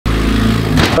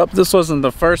Hope this wasn't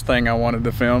the first thing I wanted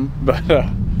to film, but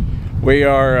we're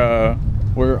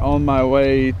on my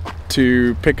way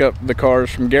to pick up the cars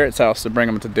from Garrett's house to bring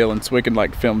them to Dylan so we can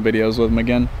like film videos with him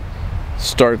again.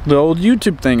 Start the old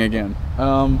YouTube thing again.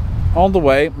 On the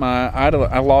way,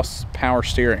 I lost power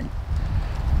steering,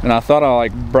 and I thought I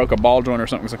like broke a ball joint or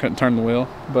something because I couldn't turn the wheel,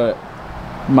 but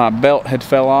my belt had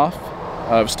fell off.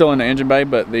 I was still in the engine bay,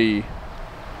 but the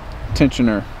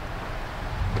tensioner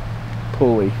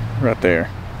pulley right there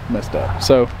messed up.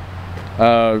 So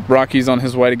Rocky's on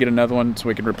his way to get another one so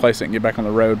we could replace it and get back on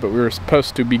the road, but we were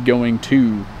supposed to be going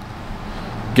to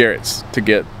Garrett's to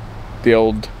get the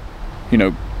old, you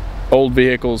know, old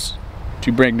vehicles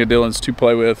to bring to Dylan's to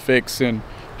play with, fix, and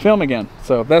film again.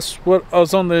 So that's what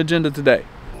was on the agenda today.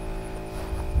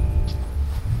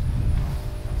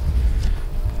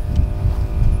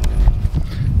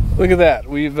 Look at that,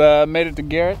 we've made it to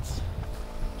Garrett's.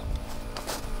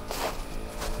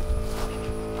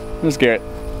 This is Garrett,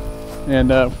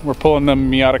 and we're pulling the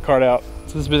Miata Kart out.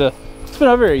 So it's been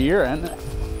over a year, hasn't it?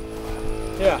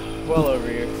 Yeah, well over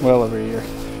a year. Well over a year.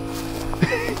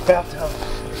 About time.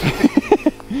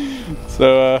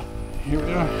 So here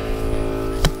we are.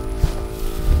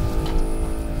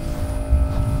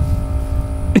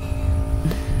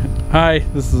 Hi,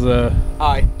 this is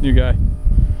Hi. New guy.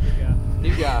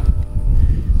 New guy.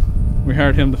 We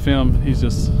hired him to film. He's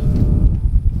just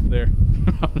there.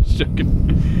 I'm just joking.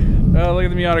 Oh, look at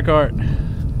the Miata Kart.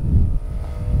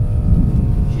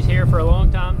 She's here for a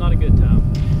long time, not a good time.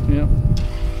 Yep.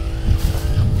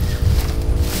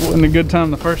 Wasn't a good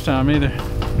time the first time either.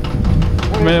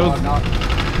 I mean, it was not.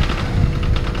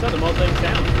 Shut them all things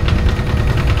down.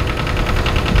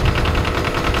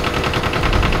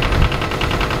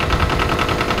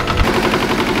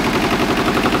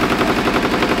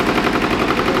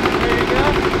 There you go.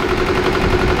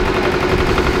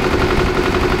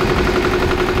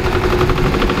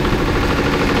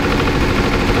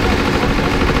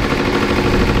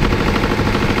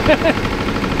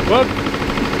 Whoop.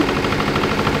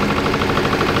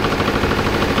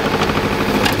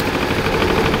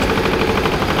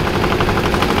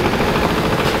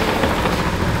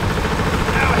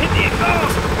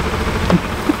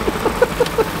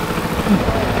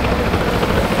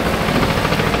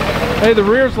 Hey, the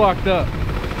rear's locked up.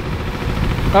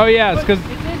 Oh yeah, it's because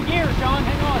it's in gear, Sean.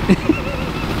 Hang on.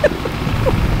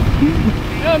 You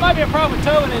know, there might be a problem with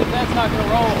towing it if that's not going to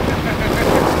roll.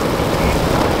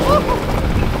 I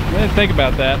didn't think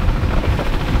about that.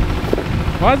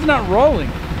 Why is it not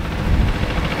rolling?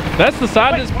 That's the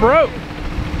side that's broke. We're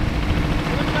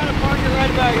trying to park it right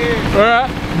about here. All right.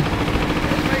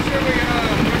 Let's make sure we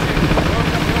push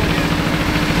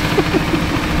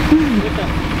it.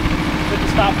 With the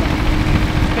stop line.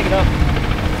 Pick it up.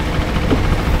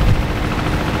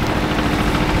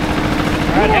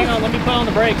 Alright, hang on, let me put on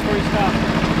the brakes before you stop.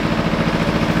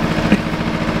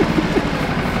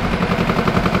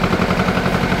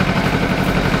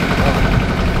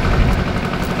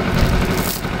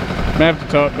 I have to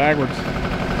tow it backwards. Yo,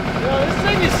 this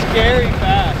thing is scary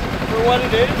fast. For what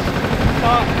it is,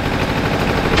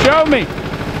 it's Show me!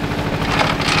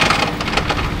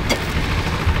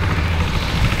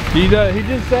 He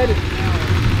just said it.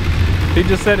 He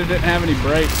just said it didn't have any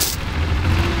brakes.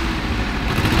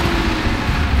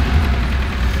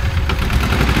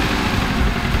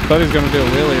 Thought he was gonna do a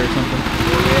wheelie or something.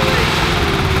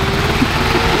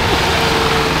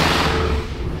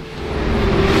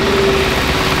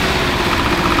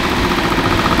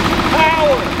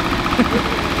 Power!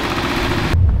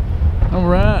 All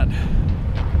right,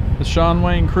 the Shawn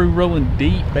Wayne crew rolling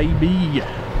deep, baby.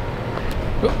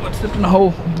 Oh, I stepped in the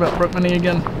hole. About broke my knee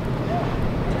again.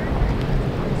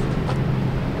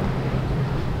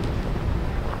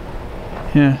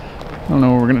 Yeah, I don't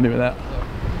know what we're gonna do with that.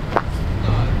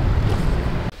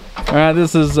 All right,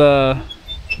 this is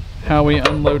how we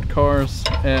unload cars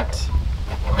at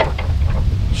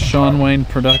Shawn Wayne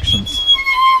Productions.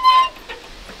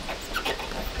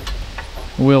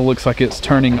 The wheel looks like it's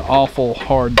turning awful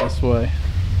hard this way.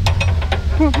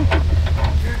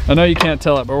 I know you can't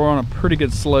tell it, but we're on a pretty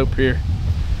good slope here.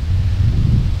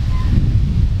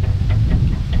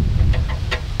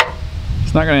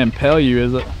 It's not going to impel you,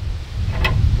 is it?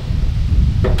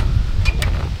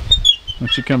 When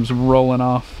she comes rolling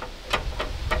off.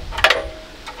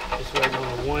 Just waiting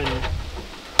on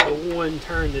the one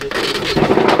turn that it takes.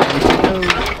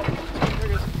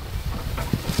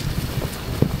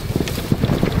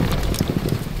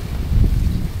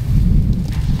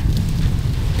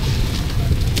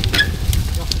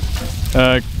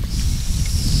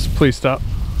 Please stop.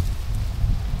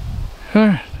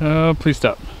 Please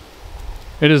stop.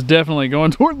 It is definitely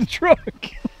going toward the truck.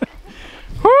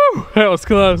 Whew, that was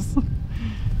close.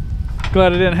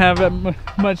 Glad I didn't have that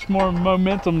much more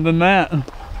momentum than that. Alright,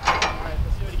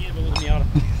 let's do it again, but with the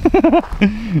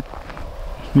Miata.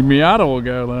 The Miata will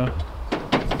go though.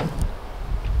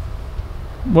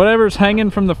 Whatever's hanging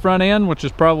from the front end, which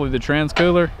is probably the trans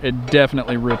cooler, it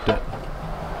definitely ripped it.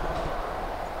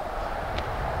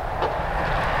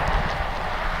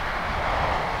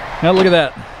 Now look at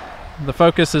that. The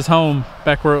Focus is home,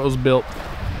 back where it was built.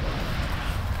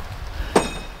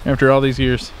 After all these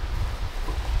years.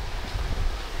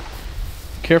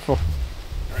 Careful.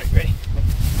 Alright, ready?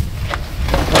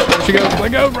 There she goes.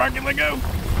 Let go, Rocky, let go.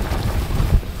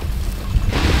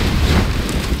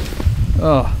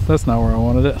 Oh, that's not where I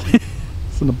wanted it.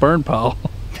 It's in the burn pile.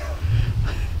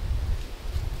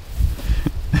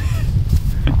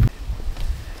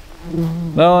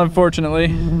 Well, unfortunately,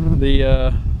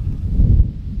 the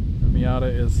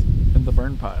Miata is in the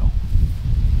burn pile.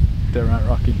 That right,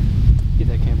 Rocky? Get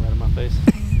that camera out of my face.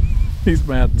 He's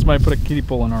mad. Somebody put a kiddie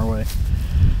pool in our way.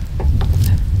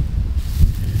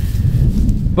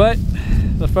 But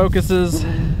the Focus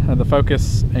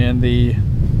and the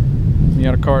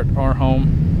Miata Kart are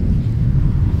home.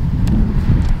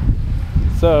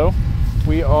 So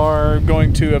we are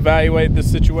going to evaluate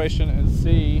this situation and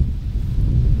see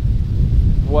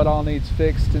what all needs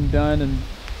fixed and done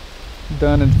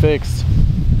and fixed.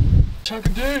 Chunk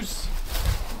of deuce.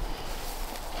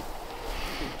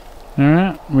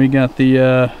 Alright, we got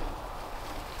the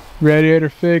radiator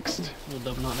fixed. A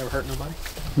little double knot never hurt nobody.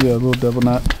 Yeah, a little double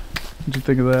knot. What'd you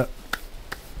think of that?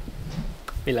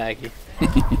 We like you.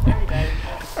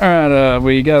 Alright,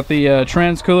 we got the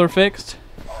trans cooler fixed.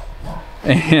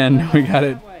 And we got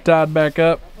it tied back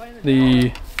up.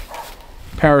 The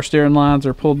power steering lines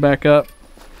are pulled back up.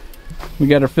 We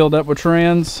got her filled up with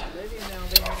trans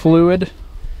fluid.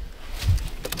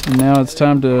 And now it's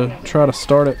time to try to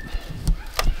start it.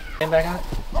 Stand back on it?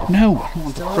 No, I don't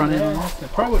want the front end.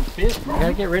 It probably wouldn't fit. I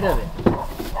gotta get rid of it.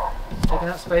 Taking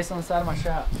up space on the side of my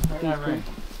shop. Right now, right.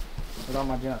 With all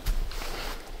my junk.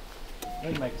 I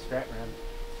need to make a scrap around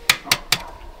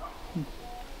it.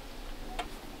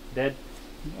 Dead?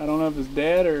 I don't know if it's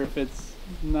dead or if it's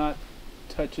not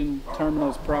touching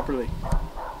terminals properly.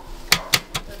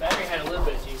 The battery had a little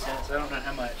bit of juice in it, so I don't know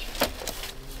how much.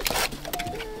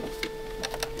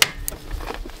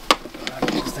 I don't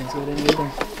think this thing's good in either.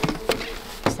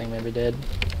 This thing may be dead.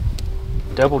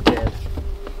 Double dead.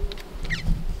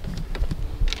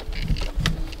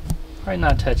 Probably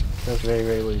not touching. That was very,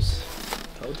 very loose.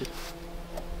 Told you.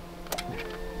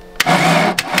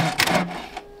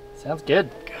 Sounds good.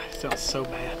 God, it sounds so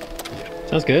bad.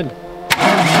 Sounds good.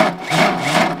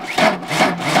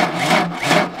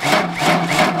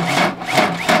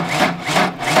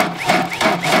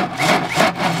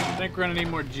 I think we're gonna need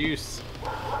more juice.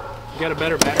 You got a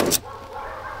better battery?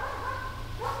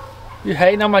 You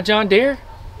hating on my John Deere?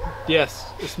 Yes,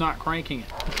 it's not cranking it.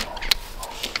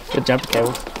 Good jumper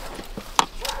cable.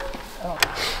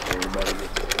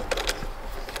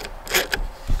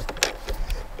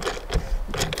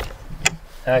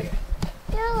 Okay.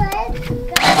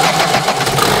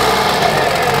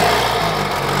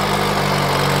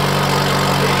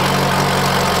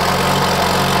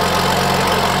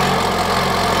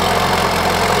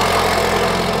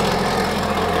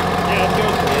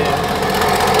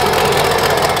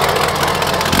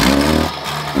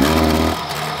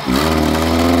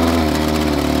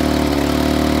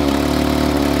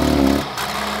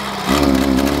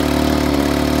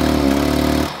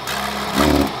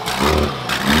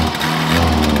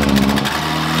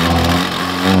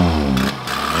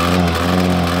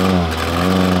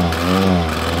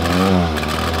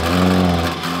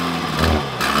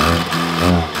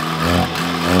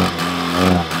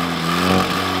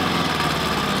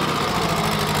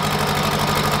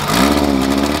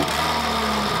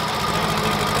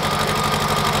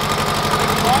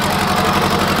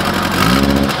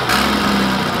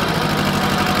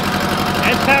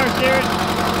 Power steering.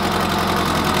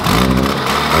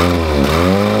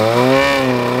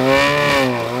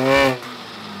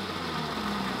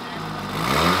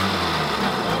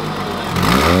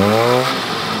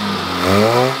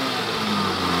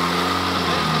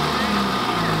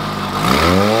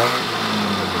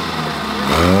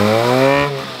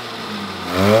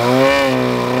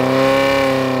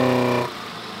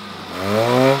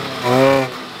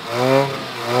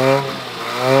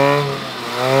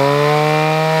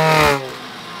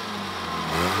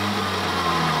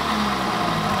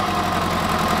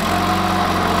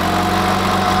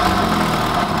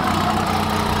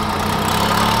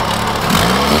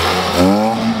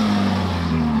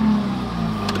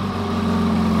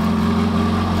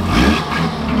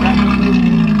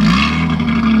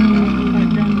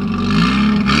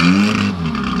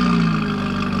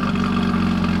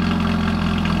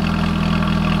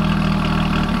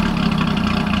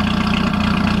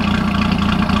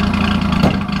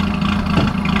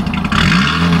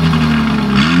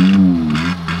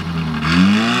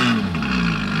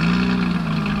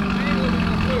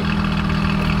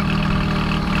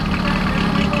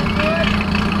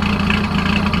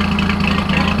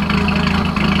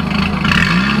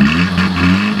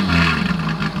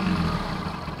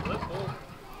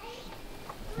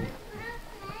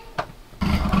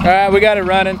 Alright, we got it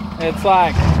running. It's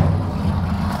like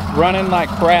running like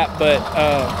crap, but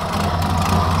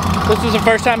this is the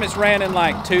first time it's ran in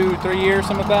like 2-3 years,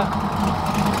 something like that.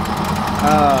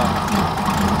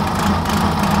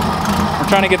 I'm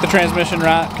trying to get the transmission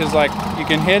right because like you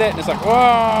can hit it and it's like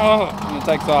whoa, and it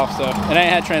takes off. So it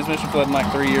ain't had transmission flood in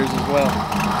like 3 years as well.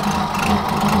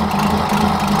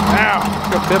 Ow!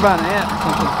 Got bit by an ant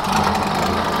or something.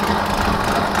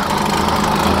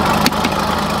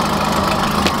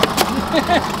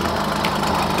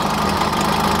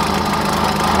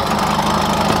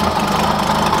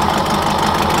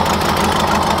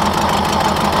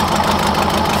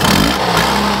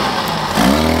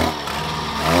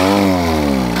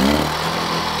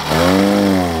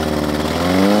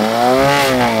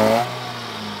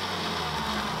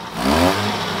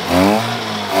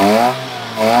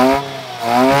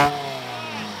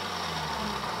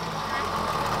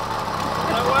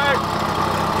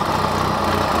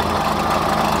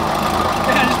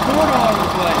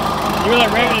 You were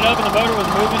like revving it up and the motor was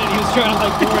moving and he was trying to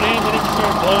like pour it in, then it just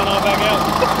started blowing all back out.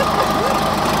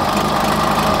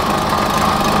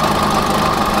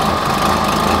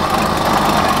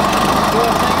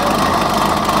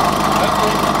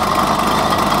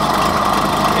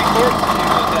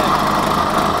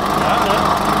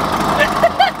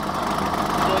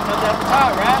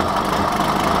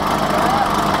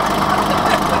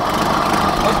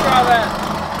 Let's try that.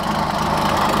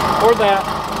 Or that.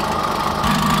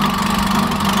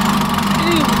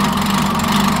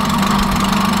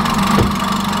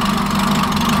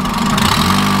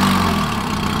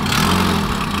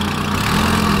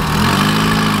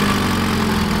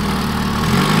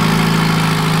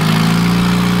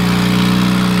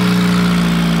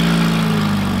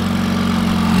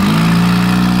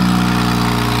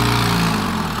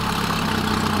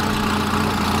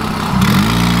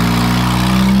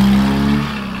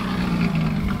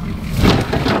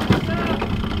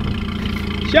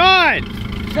 Sean!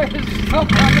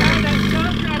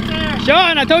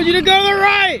 Sean, I told you to go to the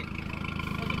right!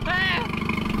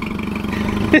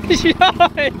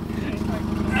 Sean!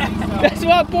 That's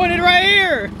why I pointed right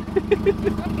here!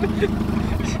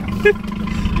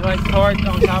 You like cards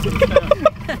on top of the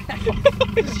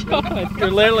stuff. Sean!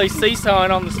 You're literally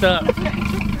seesawing on the stuff.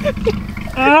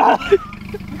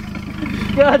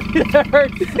 God, that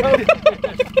hurts so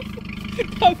bad.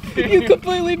 You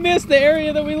completely missed the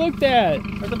area that we looked at.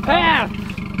 There's a path.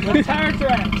 There's tire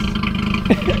tracks.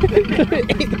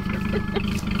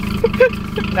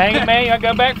 Dang it, man! You gotta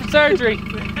go back for surgery.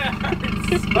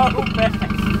 So bad.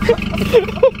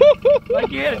 Like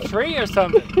you hit a tree or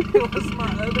something. It was my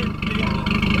other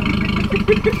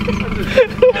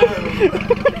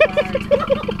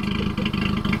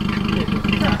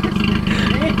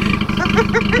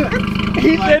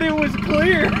He said it was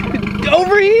clear.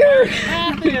 Over here!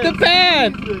 The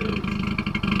path!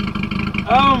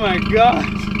 Oh my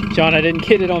gosh. John, I didn't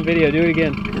get it on video. Do it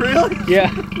again. Really?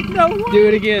 Yeah. No way. Do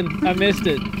it again. I missed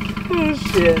it. Oh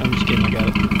shit. I'm just kidding. I got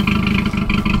it.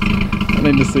 I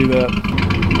need to see that.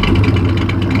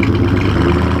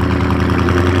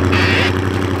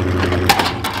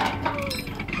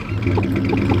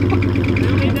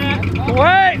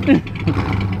 What?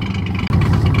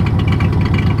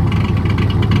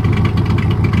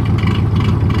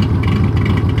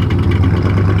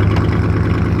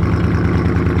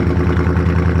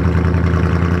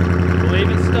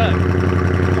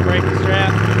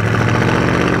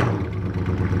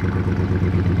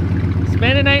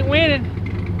 Spinning ain't winning.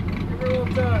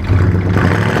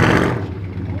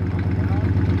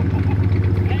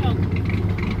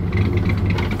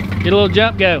 Get a little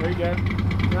jump go. There you go.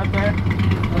 Right there.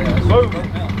 Move.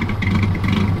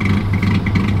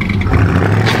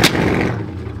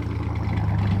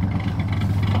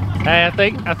 Hey, I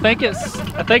think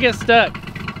it's stuck.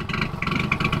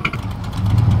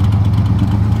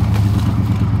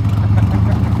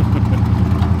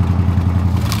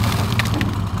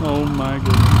 Oh my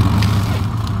goodness.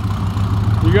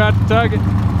 You got to tug it.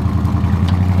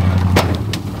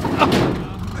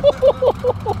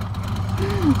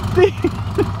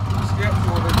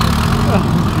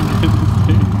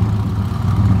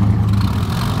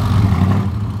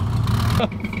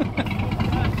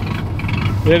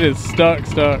 It is stuck.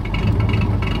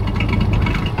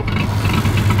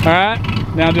 Alright,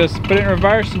 now just put it in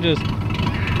reverse and just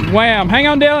wham. Hang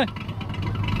on, Dylan.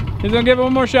 He's gonna give it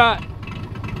one more shot.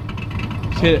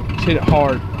 Just hit it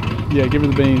hard. Yeah, give her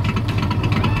the beans.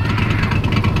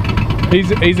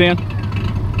 He's in.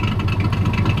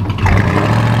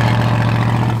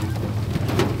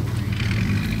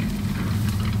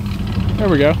 There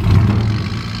we go.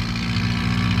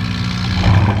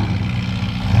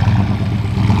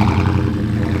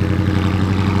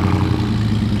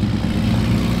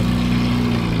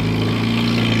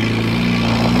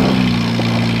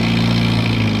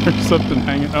 There's something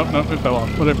hanging. Oh, no, it fell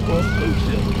off. Whatever it was. Oh,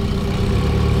 shit.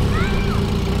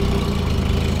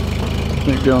 I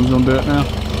think Dylan's gonna do it now.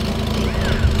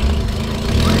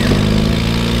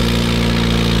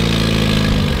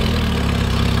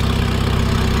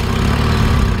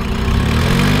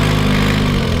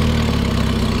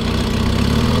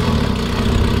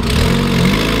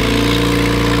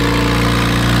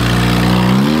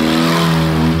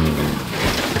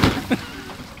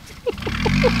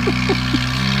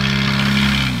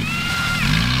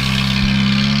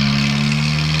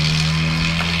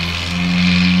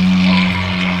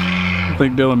 I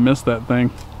think Dylan missed that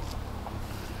thing.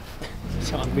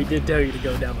 Sean, we did tell you to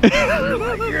go down the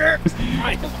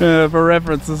Yeah, for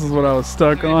reference, this is what I was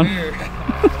stuck on. We looked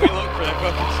for that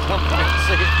fucking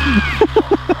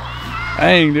stump.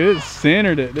 Dang, dude, it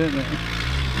centered it, didn't it?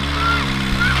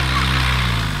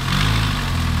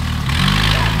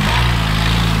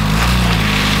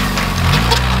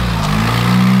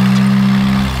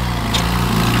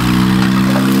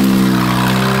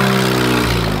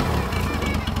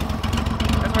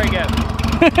 That's where you go.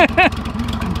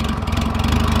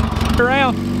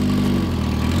 Around.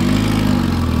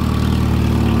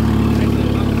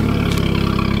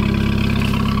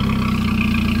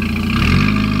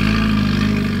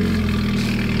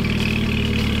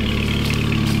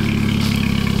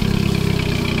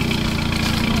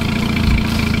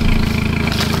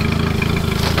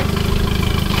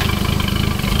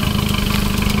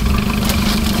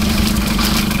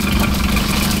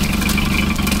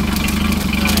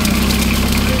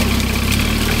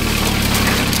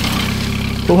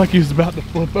 Feel like he was about to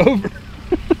flip over.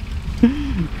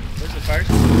 Where's the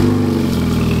first?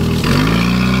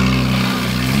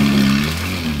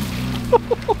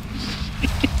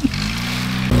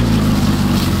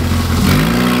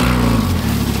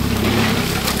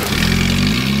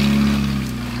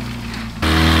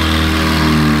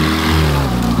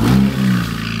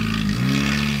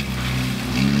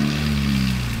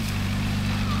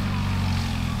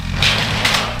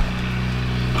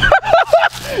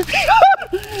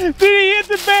 Dude, he hit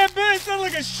the bamboo. It sounded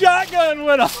like a shotgun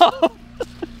went off.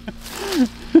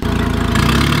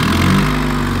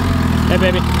 Hey,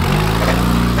 baby.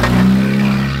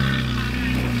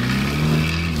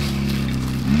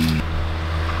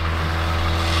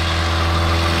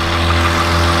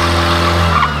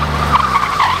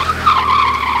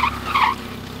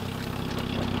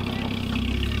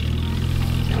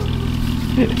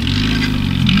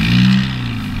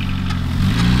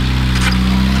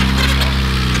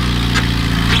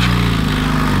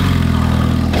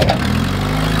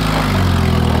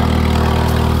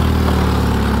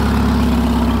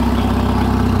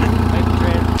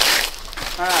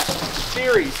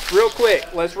 Real quick,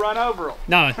 let's run over them.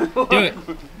 No, do it.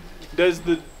 Does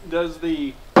the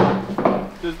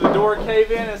door cave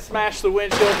in and smash the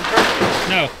windshield and curtains?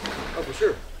 No. Oh, for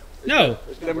sure. No.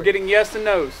 I'm getting yes and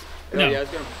no's. No. Yeah,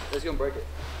 it's gonna break it.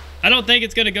 I don't think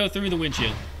it's gonna go through the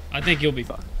windshield. I think you'll be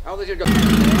fine. I don't think it's gonna go.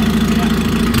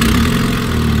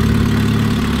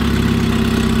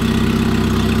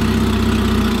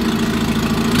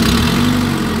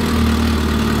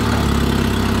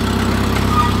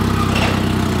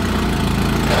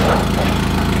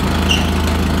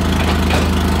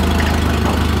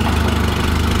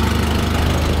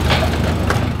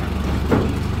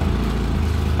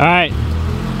 All right,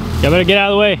 y'all better get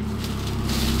out of the way.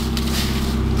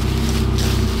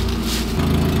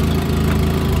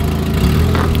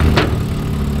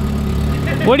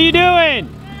 What are you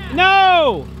doing?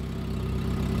 No!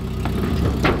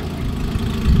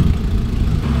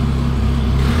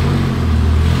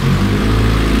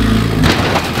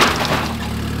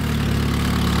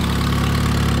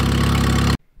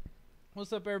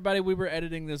 What's up, everybody? We were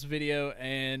editing this video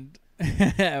and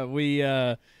we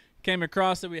came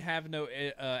across that we have no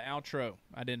outro.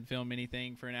 I didn't film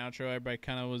anything for an outro. Everybody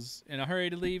kind of was in a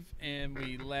hurry to leave, and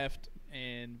we left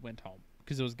and went home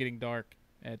because it was getting dark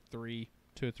at 2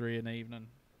 or 3 in the evening.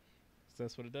 So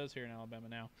that's what it does here in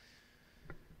Alabama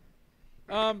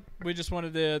now. We just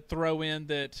wanted to throw in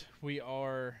that we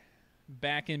are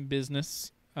back in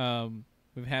business.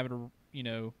 We've had a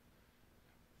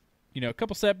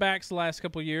couple setbacks the last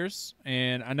couple years,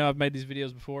 and I know I've made these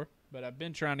videos before, but I've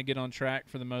been trying to get on track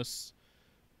for the most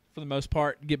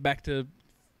part, get back to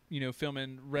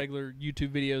filming regular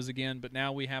YouTube videos again. But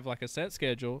now we have like a set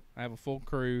schedule. I have a full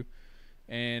crew,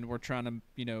 and we're trying to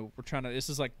this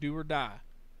is like do or die.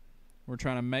 We're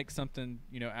trying to make something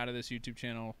out of this YouTube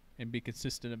channel and be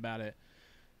consistent about it.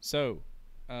 So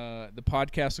the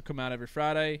podcast will come out every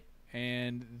Friday,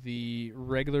 and the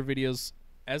regular videos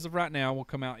as of right now will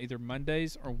come out either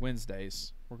Mondays or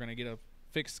Wednesdays. We're going to get a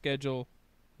fixed schedule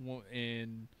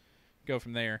and go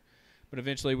from there. But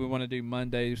eventually we want to do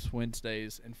Mondays,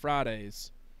 Wednesdays, and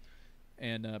Fridays.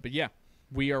 And but yeah,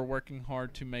 we are working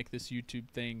hard to make this YouTube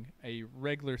thing a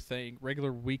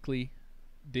regular weekly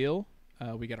deal.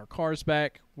 We got our cars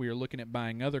back. We are looking at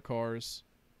buying other cars,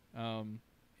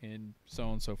 and so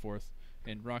on and so forth.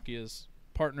 And Rocky is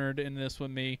partnered in this with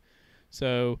me.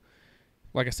 So,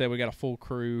 like I said, we got a full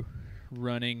crew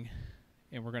running,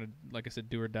 and we're going to, like I said,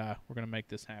 do or die. We're going to make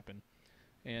this happen.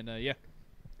 And, yeah,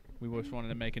 we just wanted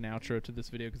to make an outro to this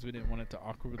video because we didn't want it to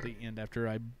awkwardly end after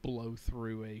I blow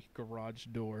through a garage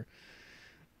door.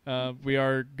 We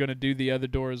are going to do the other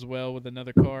door as well with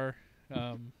another car,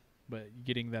 but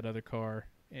getting that other car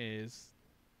is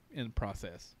in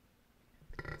process.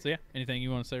 So, yeah, anything you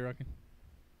want to say, Rocky?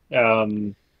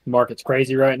 Market's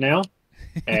crazy right now,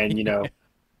 and you know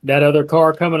that other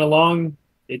car coming along,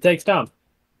 it takes time.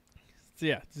 So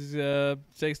yeah, it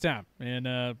takes time,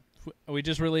 and we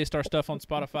just released our stuff on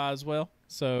Spotify as well.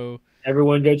 So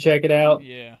everyone go check it out.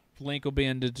 Yeah, link will be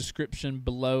in the description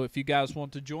below if you guys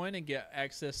want to join and get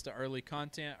access to early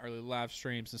content, early live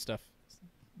streams and stuff,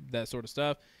 that sort of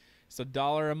stuff. It's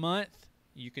 $1 a month.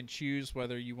 You can choose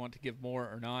whether you want to give more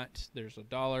or not. There's $1,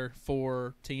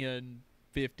 $4, $10,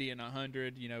 $50, and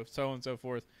 $100. You know, so on and so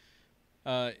forth.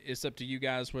 It's up to you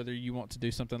guys whether you want to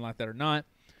do something like that or not.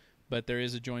 But there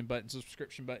is a join button,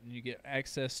 subscription button. You get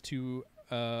access to,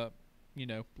 you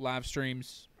know, live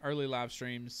streams, early live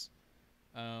streams.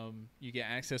 You get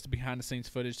access to behind-the-scenes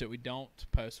footage that we don't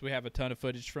post. We have a ton of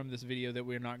footage from this video that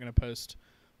we're not going to post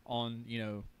on, you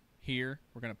know, here.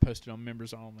 We're going to post it on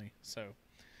members only. So,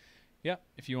 yeah,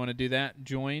 if you want to do that,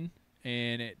 join,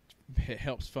 and it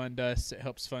helps fund us. It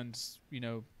helps fund, you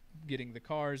know, getting the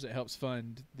cars. It helps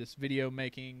fund this video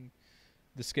making,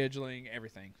 the scheduling,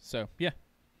 everything. So, yeah.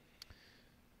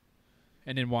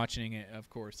 And then watching it, of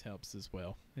course, helps as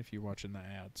well if you're watching the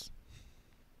ads.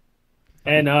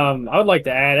 And I would like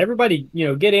to add, everybody, you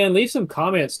know, get in, leave some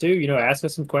comments too. You know, ask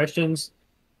us some questions.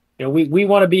 You know, we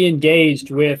want to be engaged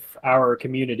with our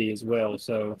community as well.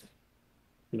 So,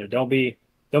 you know, don't be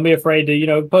afraid to, you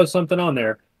know, post something on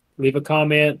there, leave a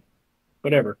comment,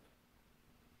 whatever.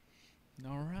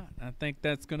 All right, I think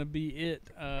that's gonna be it.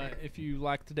 If you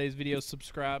like today's video,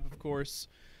 subscribe, of course.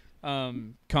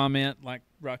 Comment, like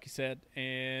Rocky said,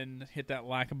 and hit that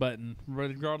like button.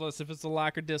 Regardless if it's a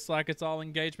like or dislike, it's all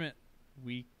engagement.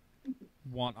 We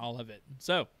want all of it.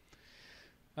 So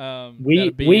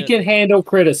we can handle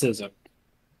criticism.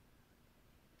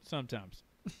 Sometimes.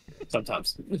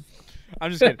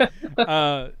 I'm just kidding.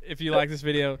 If you like this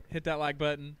video, hit that like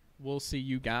button. We'll see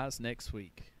you guys next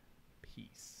week.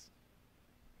 Peace.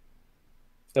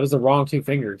 That was the wrong two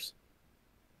fingers.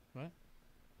 What?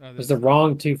 It was the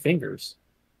wrong two fingers.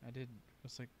 I didn't.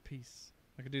 It's like peace.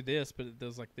 I could do this, but it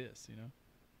does like this, you know?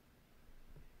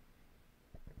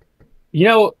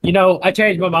 You know, I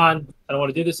changed my mind. I don't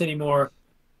want to do this anymore.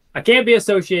 I can't be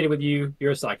associated with you.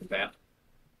 You're a psychopath.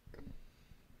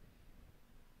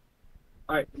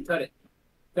 All right, cut it.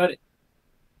 Cut it.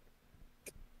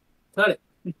 Cut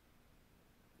it.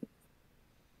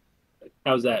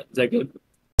 How's that? Is that good?